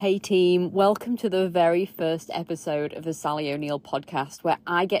Hey team, welcome to the very first episode of the Sally O'Neill podcast, where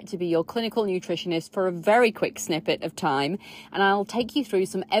I get to be your clinical nutritionist for a very quick snippet of time, and I'll take you through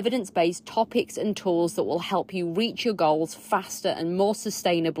some evidence-based topics and tools that will help you reach your goals faster and more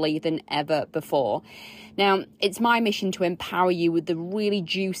sustainably than ever before. Now, it's my mission to empower you with the really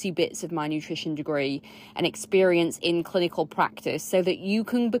juicy bits of my nutrition degree and experience in clinical practice so that you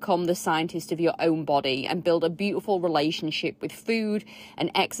can become the scientist of your own body and build a beautiful relationship with food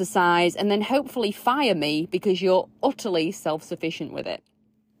and exercise, and then hopefully fire me because you're utterly self-sufficient with it.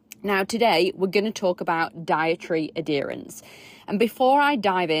 Now, today we're going to talk about dietary adherence. And before I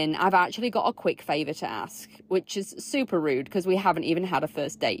dive in, I've actually got a quick favor to ask, which is super rude because we haven't even had a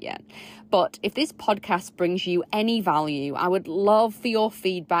first date yet. But if this podcast brings you any value, I would love for your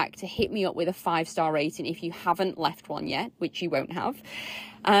feedback to hit me up with a 5-star rating if you haven't left one yet, which you won't have.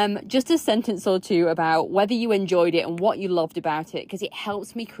 Just a sentence or two about whether you enjoyed it and what you loved about it, because it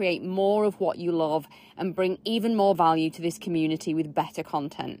helps me create more of what you love and bring even more value to this community with better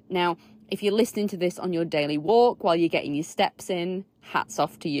content. Now, if you're listening to this on your daily walk while you're getting your steps in, hats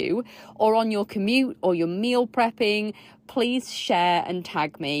off to you, or on your commute or your meal prepping, please share and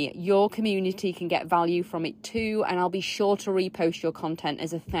tag me. Your community can get value from it too, and I'll be sure to repost your content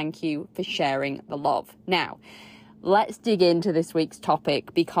as a thank you for sharing the love. Now, let's dig into this week's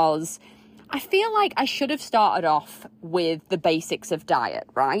topic because I feel like I should have started off with the basics of diet,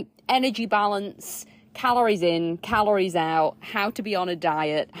 right? Energy balance, calories in, calories out, how to be on a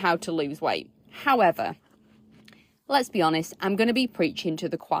diet, how to lose weight. However, let's be honest, I'm going to be preaching to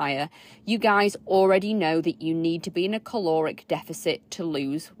the choir. You guys already know that you need to be in a caloric deficit to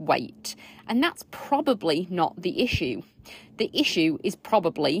lose weight. And that's probably not the issue. The issue is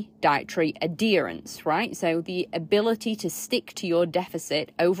probably dietary adherence, right? So the ability to stick to your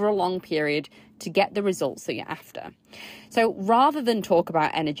deficit over a long period to get the results that you're after. So rather than talk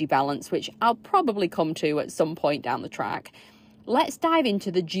about energy balance, which I'll probably come to at some point down the track, let's dive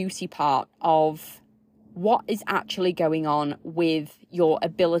into the juicy part of what is actually going on with your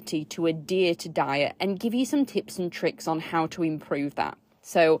ability to adhere to diet and give you some tips and tricks on how to improve that.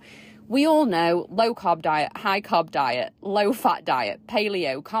 So we all know low carb diet, high carb diet, low fat diet,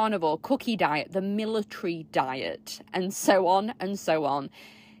 paleo, carnivore, cookie diet, the military diet, and so on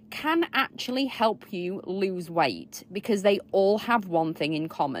can actually help you lose weight because they all have one thing in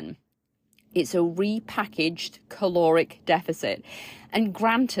common. It's a repackaged caloric deficit. And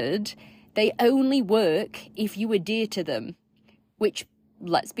granted, they only work if you adhere to them, which,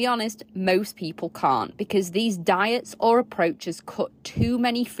 let's be honest, most people can't because these diets or approaches cut too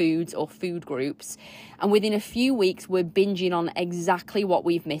many foods or food groups, and within a few weeks we're binging on exactly what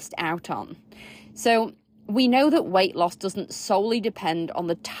we've missed out on. So we know that weight loss doesn't solely depend on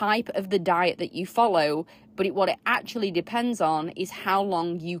the type of the diet that you follow, but what it actually depends on is how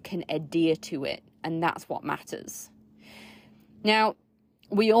long you can adhere to it, and that's what matters. Now,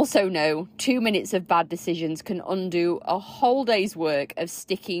 we also know 2 minutes of bad decisions can undo a whole day's work of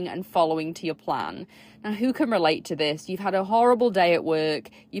sticking and following to your plan. Now, who can relate to this? You've had a horrible day at work,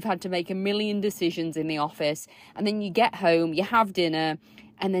 you've had to make a million decisions in the office, and then you get home, you have dinner,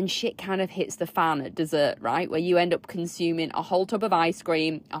 and then shit kind of hits the fan at dessert, right? Where you end up consuming a whole tub of ice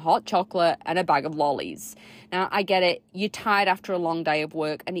cream, a hot chocolate, and a bag of lollies. Now, I get it. You're tired after a long day of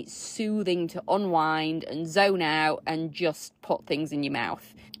work, and it's soothing to unwind and zone out and just put things in your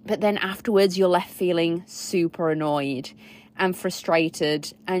mouth. But then afterwards, you're left feeling super annoyed and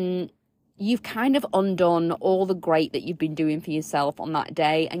frustrated, and you've kind of undone all the great that you've been doing for yourself on that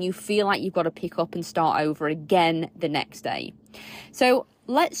day, and you feel like you've got to pick up and start over again the next day. So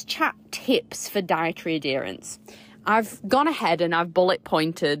let's chat tips for dietary adherence. I've gone ahead and I've bullet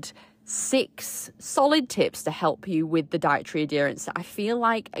pointed 6 solid tips to help you with the dietary adherence that I feel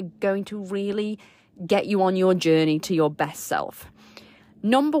like are going to really get you on your journey to your best self.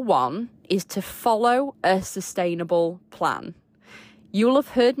 Number 1 is to follow a sustainable plan. You'll have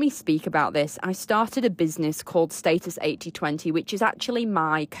heard me speak about this. I started a business called Status 80/20, which is actually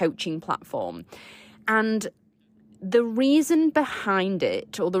my coaching platform. And the reason behind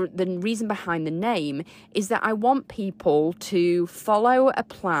it, or the reason behind the name, is that I want people to follow a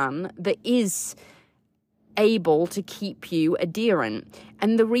plan that is able to keep you adherent.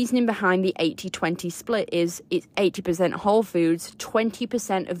 And the reasoning behind the 80/20 split is it's 80% whole foods,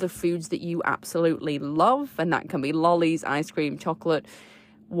 20% of the foods that you absolutely love, and that can be lollies, ice cream, chocolate,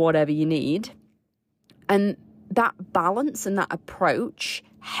 whatever you need. And that balance and that approach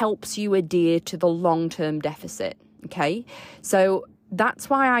helps you adhere to the long-term deficit. Okay, so that's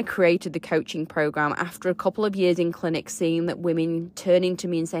why I created the coaching program after a couple of years in clinic, seeing that women turning to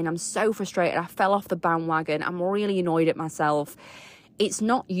me and saying, I'm so frustrated, I fell off the bandwagon, I'm really annoyed at myself. It's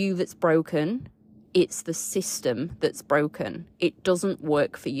not you that's broken. It's the system that's broken. It doesn't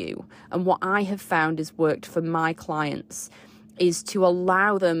work for you. And what I have found has worked for my clients is to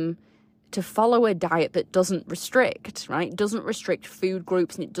allow them to follow a diet that doesn't restrict, right? It doesn't restrict food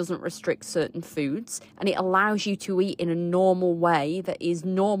groups and it doesn't restrict certain foods. And it allows you to eat in a normal way that is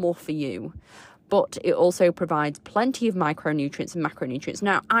normal for you. But it also provides plenty of micronutrients and macronutrients.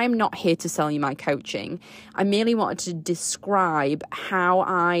 Now, I'm not here to sell you my coaching. I merely wanted to describe how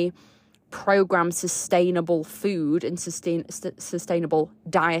I program sustainable food and sustainable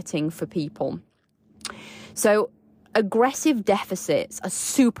dieting for people. So aggressive deficits are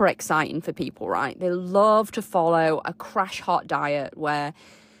super exciting for people, right? They love to follow a crash hot diet where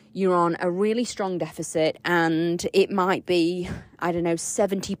you're on a really strong deficit and it might be,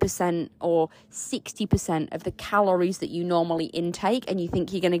 70% or 60% of the calories that you normally intake, and you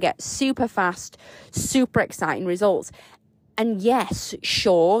think you're going to get super fast, super exciting results. And yes,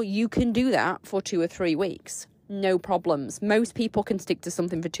 sure, you can do that for 2 or 3 weeks. No problems. Most people can stick to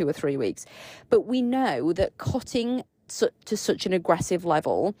something for 2 or 3 weeks. But we know that cutting to such an aggressive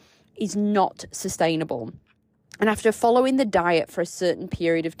level is not sustainable. And after following the diet for a certain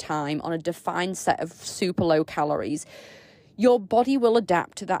period of time on a defined set of super low calories, your body will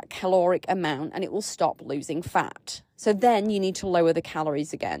adapt to that caloric amount and it will stop losing fat. So then you need to lower the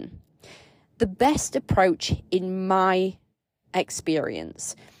calories again. The best approach in my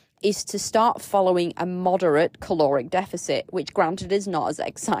experience is to start following a moderate caloric deficit, which granted is not as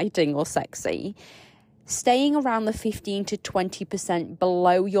exciting or sexy. Staying around the 15 to 20%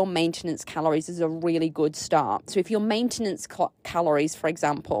 below your maintenance calories is a really good start. So if your maintenance calories, for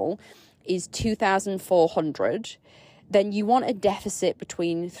example, is 2,400, then you want a deficit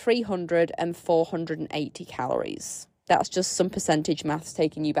between 300 and 480 calories. That's just some percentage maths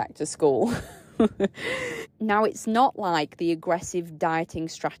taking you back to school. Now, it's not like the aggressive dieting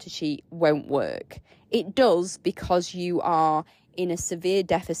strategy won't work. It does because you are in a severe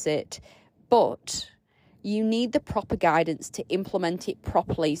deficit, but you need the proper guidance to implement it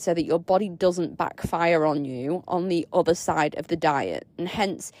properly so that your body doesn't backfire on you on the other side of the diet. And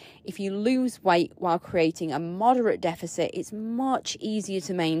hence, if you lose weight while creating a moderate deficit, it's much easier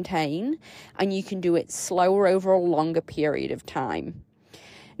to maintain and you can do it slower over a longer period of time.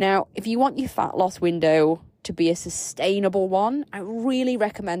 Now, if you want your fat loss window to be a sustainable one, I really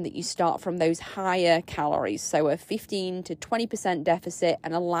recommend that you start from those higher calories, so a 15 to 20% deficit,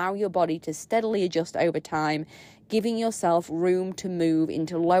 and allow your body to steadily adjust over time, giving yourself room to move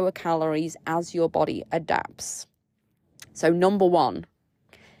into lower calories as your body adapts. So number one,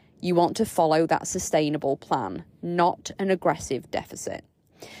 you want to follow that sustainable plan, not an aggressive deficit.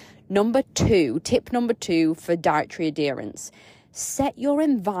 Tip number two for dietary adherence. Set your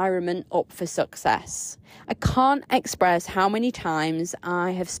environment up for success. I can't express how many times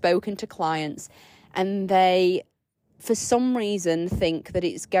I have spoken to clients and they, for some reason, think that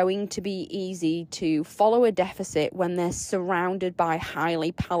it's going to be easy to follow a deficit when they're surrounded by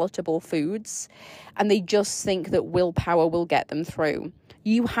highly palatable foods, and they just think that willpower will get them through.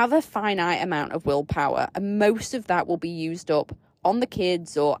 You have a finite amount of willpower, and most of that will be used up on the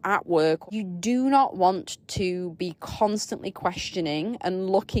kids or at work. You do not want to be constantly questioning and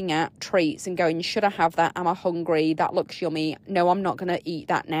looking at treats and going, should I have that? Am I hungry? That looks yummy. No, I'm not going to eat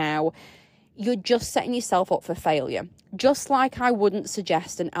that now. You're just setting yourself up for failure. Just like I wouldn't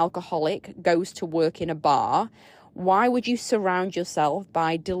suggest an alcoholic goes to work in a bar, why would you surround yourself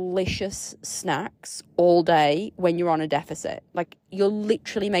by delicious snacks all day when you're on a deficit? Like, you're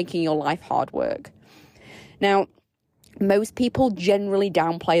literally making your life hard work. Now, most people generally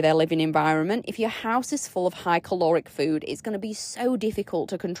downplay their living environment. If your house is full of high caloric food, it's going to be so difficult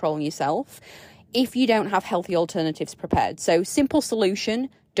to control yourself if you don't have healthy alternatives prepared. So simple solution,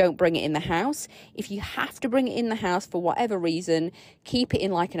 don't bring it in the house. If you have to bring it in the house for whatever reason, keep it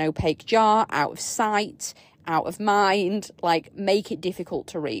in like an opaque jar, out of sight, out of mind, like make it difficult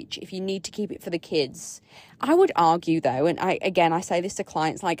to reach. If you need to keep it for the kids, I would argue though, and I say this to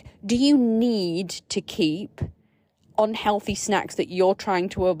clients, like, do you need to keep unhealthy snacks that you're trying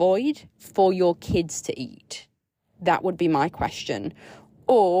to avoid for your kids to eat? That would be my question.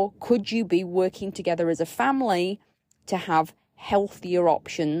 Or could you be working together as a family to have healthier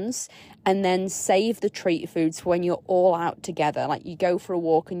options and then save the treat foods for when you're all out together? Like, you go for a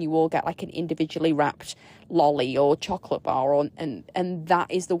walk and you all get like an individually wrapped lolly or chocolate bar, and that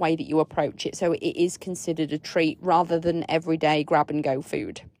is the way that you approach it. So it is considered a treat rather than everyday grab and go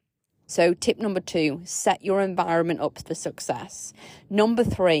food. So tip number 2, set your environment up for success. Number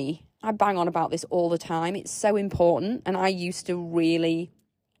 3, I bang on about this all the time. It's so important, and I used to really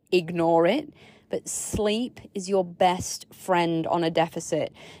ignore it. but sleep is your best friend on a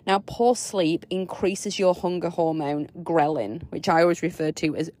deficit. Now, poor sleep increases your hunger hormone, ghrelin, which I always refer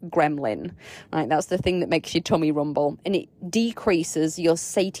to as gremlin, right? That's the thing that makes your tummy rumble. And it decreases your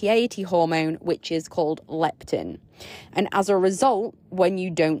satiety hormone, which is called leptin. And as a result, when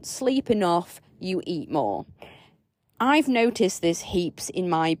you don't sleep enough, you eat more. I've noticed this heaps in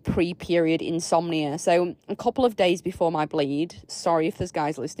my pre-period insomnia. So a couple of days before my bleed, sorry if there's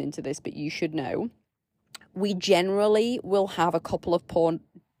guys listening to this, but you should know, we generally will have a couple of poor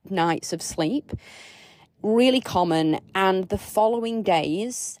nights of sleep, really common. And the following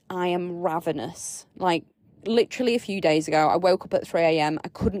days, I am ravenous. Like literally a few days ago, I woke up at 3 a.m. I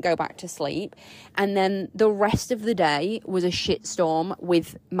couldn't go back to sleep. And then the rest of the day was a shitstorm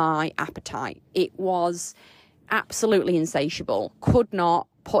with my appetite. It was absolutely insatiable. Could not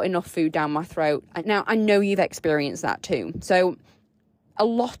put enough food down my throat. Now, I know you've experienced that too. So a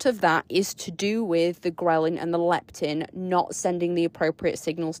lot of that is to do with the ghrelin and the leptin not sending the appropriate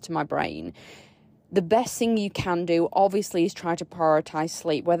signals to my brain. The best thing you can do, obviously, is try to prioritize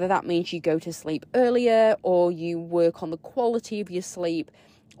sleep, whether that means you go to sleep earlier or you work on the quality of your sleep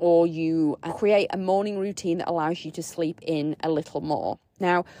or you create a morning routine that allows you to sleep in a little more.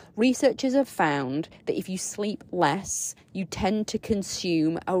 Now, researchers have found that if you sleep less, you tend to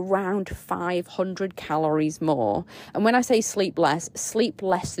consume around 500 calories more. And when I say sleep less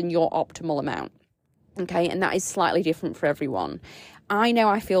than your optimal amount. Okay, and that is slightly different for everyone. I know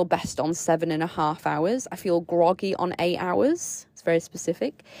I feel best on 7.5 hours. I feel groggy on 8 hours. It's very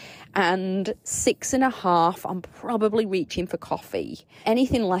specific. And 6.5, I'm probably reaching for coffee.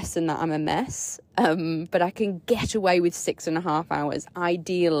 Anything less than that, I'm a mess. But I can get away with 6.5 hours.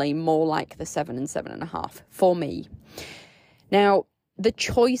 Ideally, more like the 7 and 7.5 for me. Now, the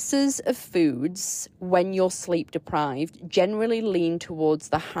choices of foods when you're sleep deprived generally lean towards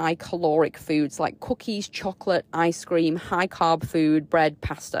the high caloric foods like cookies, chocolate, ice cream, high carb food, bread,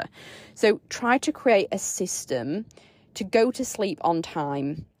 pasta. So try to create a system to go to sleep on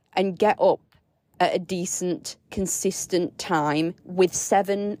time and get up at a decent, consistent time with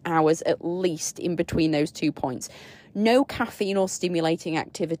 7 hours at least in between those 2 points. No caffeine or stimulating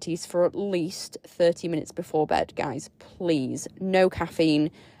activities for at least 30 minutes before bed, guys. Please, no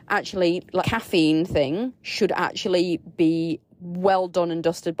caffeine. Actually, like caffeine thing should actually be well done and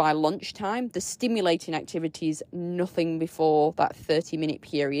dusted by lunchtime. The stimulating activities, nothing before that 30-minute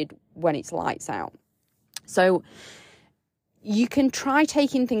period when it's lights out. So you can try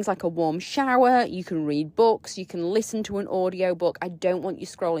taking things like a warm shower, you can read books, you can listen to an audio book. I don't want you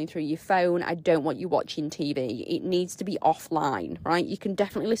scrolling through your phone. I don't want you watching TV. It needs to be offline, right? You can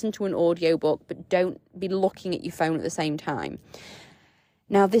definitely listen to an audio book, but don't be looking at your phone at the same time.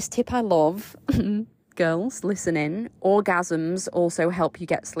 Now, this tip I love, girls, listen in. Orgasms also help you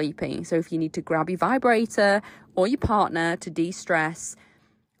get sleepy. So if you need to grab your vibrator or your partner to de-stress,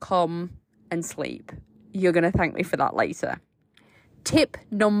 come and sleep. You're going to thank me for that later. Tip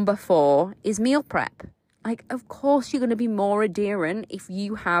number 4 is meal prep. Like, of course, you're going to be more adherent if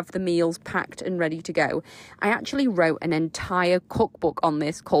you have the meals packed and ready to go. I actually wrote an entire cookbook on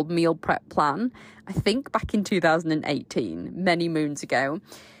this called Meal Prep Plan, I think back in 2018, many moons ago.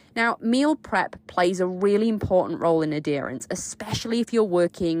 Now, meal prep plays a really important role in adherence, especially if you're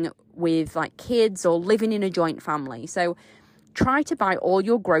working with like kids or living in a joint family. So try to buy all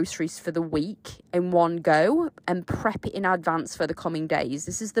your groceries for the week in one go and prep it in advance for the coming days.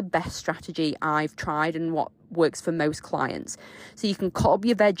 This is the best strategy I've tried and what works for most clients. So you can cut up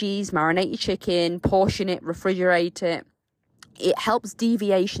your veggies, marinate your chicken, portion it, refrigerate it. It helps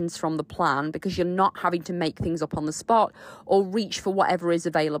deviations from the plan because you're not having to make things up on the spot or reach for whatever is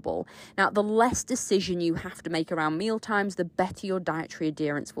available. Now, the less decision you have to make around meal times, the better your dietary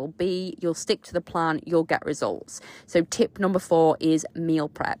adherence will be. You'll stick to the plan, you'll get results. So tip number 4 is meal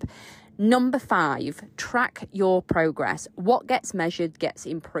prep. Number 5, track your progress. What gets measured gets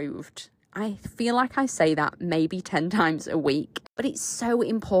improved. I feel like I say that maybe 10 times a week, but it's so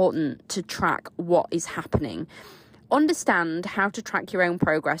important to track what is happening. Understand how to track your own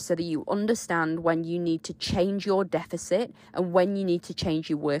progress so that you understand when you need to change your deficit and when you need to change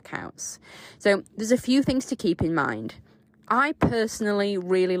your workouts. So there's a few things to keep in mind. I personally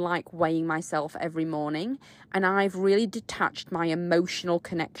really like weighing myself every morning, and I've really detached my emotional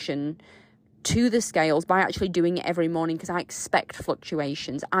connection to the scales by actually doing it every morning because I expect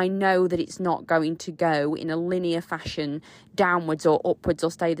fluctuations. I know that it's not going to go in a linear fashion downwards or upwards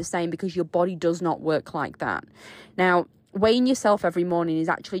or stay the same because your body does not work like that. Now, weighing yourself every morning is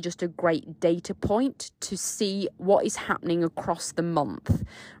actually just a great data point to see what is happening across the month,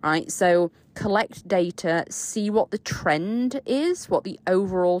 right? So collect data, see what the trend is, what the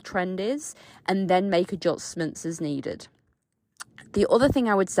overall trend is, and then make adjustments as needed. The other thing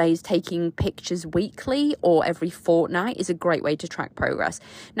I would say is taking pictures weekly or every fortnight is a great way to track progress.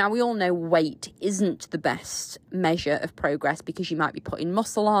 Now, we all know weight isn't the best measure of progress because you might be putting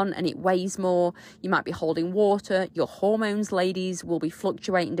muscle on and it weighs more. You might be holding water. Your hormones, ladies, will be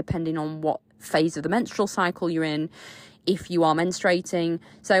fluctuating depending on what phase of the menstrual cycle you're in, if you are menstruating.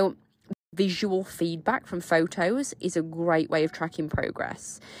 So visual feedback from photos is a great way of tracking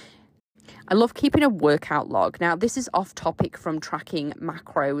progress. I love keeping a workout log. Now, this is off topic from tracking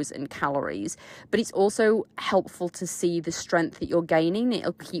macros and calories, but it's also helpful to see the strength that you're gaining.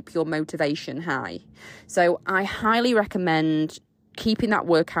 It'll keep your motivation high. So I highly recommend keeping that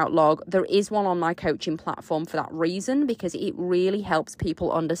workout log. There is one on my coaching platform for that reason, because it really helps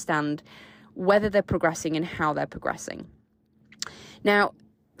people understand whether they're progressing and how they're progressing. Now,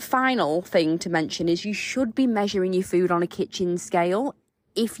 final thing to mention is you should be measuring your food on a kitchen scale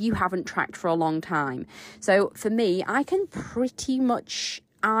if you haven't tracked for a long time. So for me, I can pretty much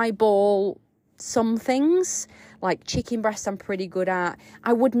eyeball some things, like chicken breast I'm pretty good at.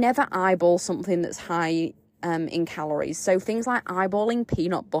 I would never eyeball something that's high in calories. So things like eyeballing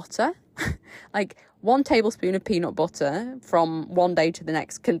peanut butter, like 1 tablespoon of peanut butter from one day to the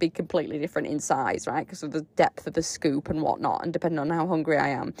next can be completely different in size, right? Because of the depth of the scoop and whatnot, and depending on how hungry I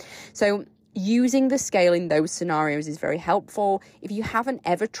am. So using the scale in those scenarios is very helpful. If you haven't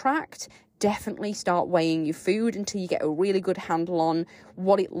ever tracked, definitely start weighing your food until you get a really good handle on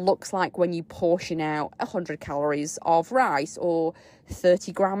what it looks like when you portion out 100 calories of rice or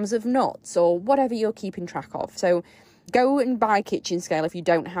 30 grams of nuts or whatever you're keeping track of. So go and buy a kitchen scale if you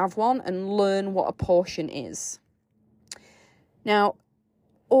don't have one and learn what a portion is. Now,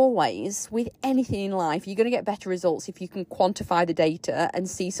 always, with anything in life, you're going to get better results if you can quantify the data and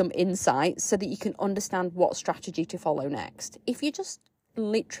see some insights so that you can understand what strategy to follow next. If you're just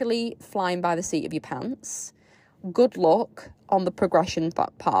literally flying by the seat of your pants, good luck on the progression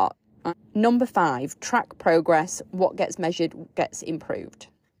part. Number 5, track progress. What gets measured gets improved.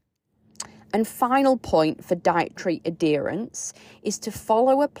 And final point for dietary adherence is to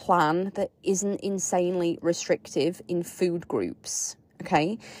follow a plan that isn't insanely restrictive in food groups.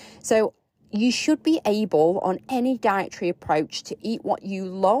 Okay, so you should be able on any dietary approach to eat what you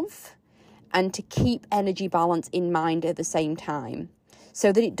love and to keep energy balance in mind at the same time,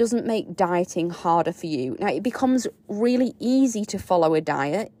 so that it doesn't make dieting harder for you. Now, it becomes really easy to follow a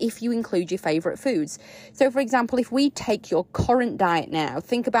diet if you include your favorite foods. So, for example, if we take your current diet now,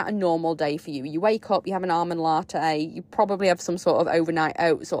 think about a normal day for you. You wake up, you have an almond latte, you probably have some sort of overnight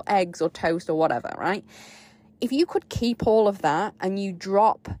oats or eggs or toast or whatever, right? If you could keep all of that and you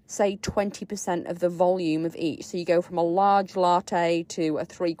drop, say, 20% of the volume of each, so you go from a large latte to a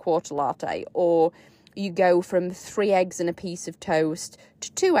 3/4 latte, or you go from 3 eggs and a piece of toast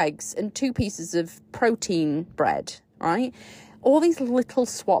to 2 eggs and 2 pieces of protein bread, right? All these little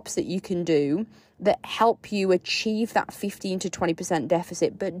swaps that you can do that help you achieve that 15 to 20%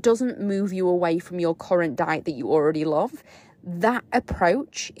 deficit, but doesn't move you away from your current diet that you already love. That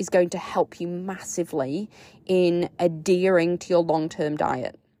approach is going to help you massively in adhering to your long-term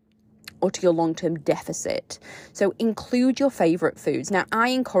diet or to your long-term deficit. So include your favorite foods. Now, I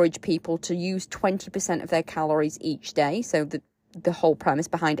encourage people to use 20% of their calories each day. So the whole premise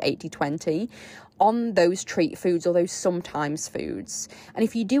behind 80-20 on those treat foods or those sometimes foods. And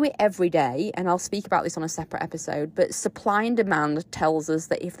if you do it every day, and I'll speak about this on a separate episode, but supply and demand tells us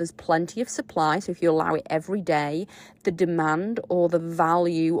that if there's plenty of supply, so if you allow it every day, the demand or the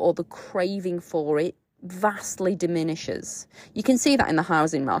value or the craving for it vastly diminishes. You can see that in the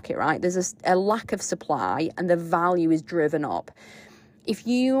housing market, right? There's a lack of supply and the value is driven up. If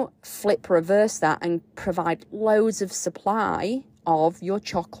you reverse that and provide loads of supply of your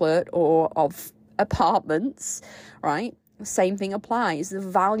chocolate or of apartments, right? Same thing applies. The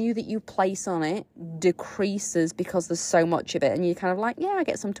value that you place on it decreases because there's so much of it. And you're kind of like, yeah, I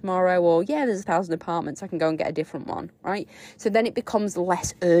get some tomorrow, or yeah, there's 1,000 apartments, I can go and get a different one, right? So then it becomes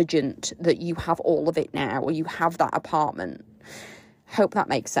less urgent that you have all of it now, or you have that apartment. Hope that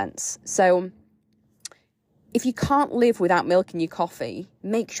makes sense. So if you can't live without milk in your coffee,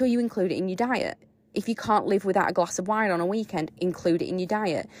 make sure you include it in your diet. If you can't live without a glass of wine on a weekend, include it in your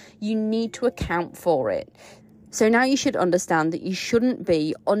diet. You need to account for it. So now you should understand that you shouldn't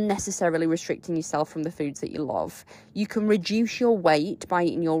be unnecessarily restricting yourself from the foods that you love. You can reduce your weight by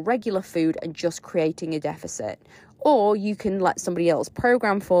eating your regular food and just creating a deficit. Or you can let somebody else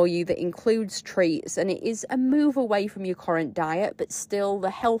program for you that includes treats, and it is a move away from your current diet, but still the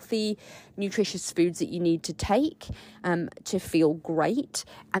healthy, nutritious foods that you need to take to feel great.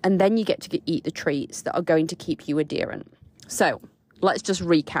 And then you get to eat the treats that are going to keep you adherent. So let's just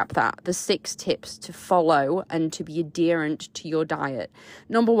recap that. The 6 tips to follow and to be adherent to your diet.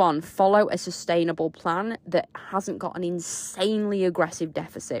 Number 1, follow a sustainable plan that hasn't got an insanely aggressive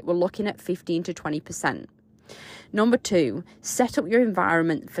deficit. We're looking at 15 to 20%. Number 2, set up your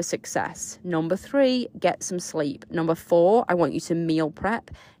environment for success. Number 3, get some sleep. Number 4, I want you to meal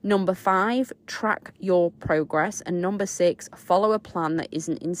prep. Number 5, track your progress. And number 6, follow a plan that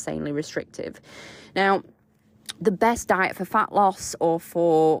isn't insanely restrictive. Now, the best diet for fat loss or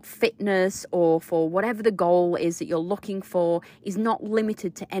for fitness or for whatever the goal is that you're looking for is not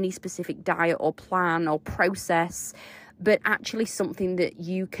limited to any specific diet or plan or process, but actually something that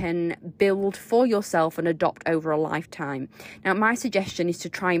you can build for yourself and adopt over a lifetime. Now, my suggestion is to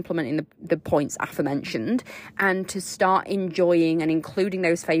try implementing the points aforementioned and to start enjoying and including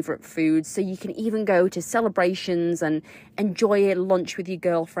those favourite foods, so you can even go to celebrations and enjoy a lunch with your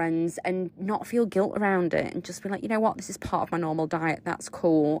girlfriends and not feel guilt around it, and just be like, you know what, this is part of my normal diet, that's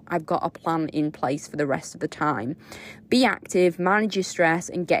cool, I've got a plan in place for the rest of the time. Be active, manage your stress,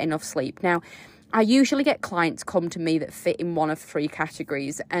 and get enough sleep. Now, I usually get clients come to me that fit in one of 3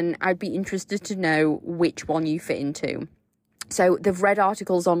 categories, and I'd be interested to know which one you fit into. So they've read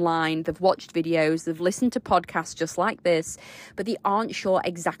articles online, they've watched videos, they've listened to podcasts just like this, but they aren't sure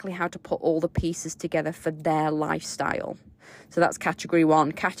exactly how to put all the pieces together for their lifestyle. So that's category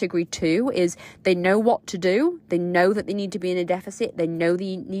 1. Category 2 is they know what to do. They know that they need to be in a deficit. They know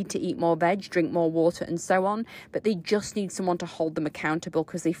they need to eat more veg, drink more water, and so on. But they just need someone to hold them accountable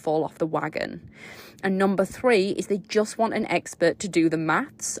because they fall off the wagon. And number 3 is they just want an expert to do the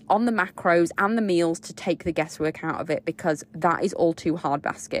maths on the macros and the meals to take the guesswork out of it, because that is all too hard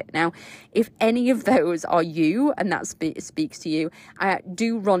basket. Now, if any of those are you and that speaks to you, I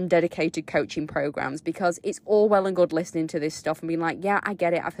do run dedicated coaching programs, because it's all well and good listening to this stuff and being like, yeah, I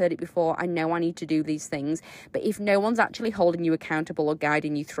get it, I've heard it before, I know I need to do these things. But if no one's actually holding you accountable or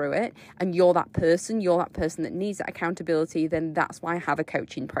guiding you through it, and you're that person that needs that accountability, then that's why I have a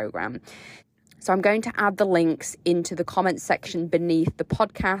coaching program. So I'm going to add the links into the comments section beneath the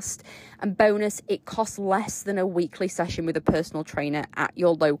podcast. And bonus, it costs less than a weekly session with a personal trainer at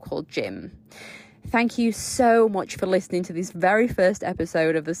your local gym. Thank you so much for listening to this very first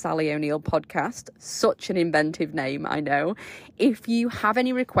episode of the Sally O'Neill podcast. Such an inventive name, I know. If you have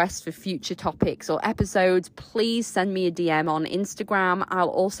any requests for future topics or episodes, please send me a DM on Instagram. I'll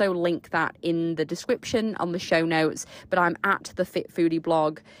also link that in the description on the show notes, but I'm at the Fit Foodie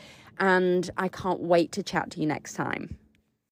blog, and I can't wait to chat to you next time.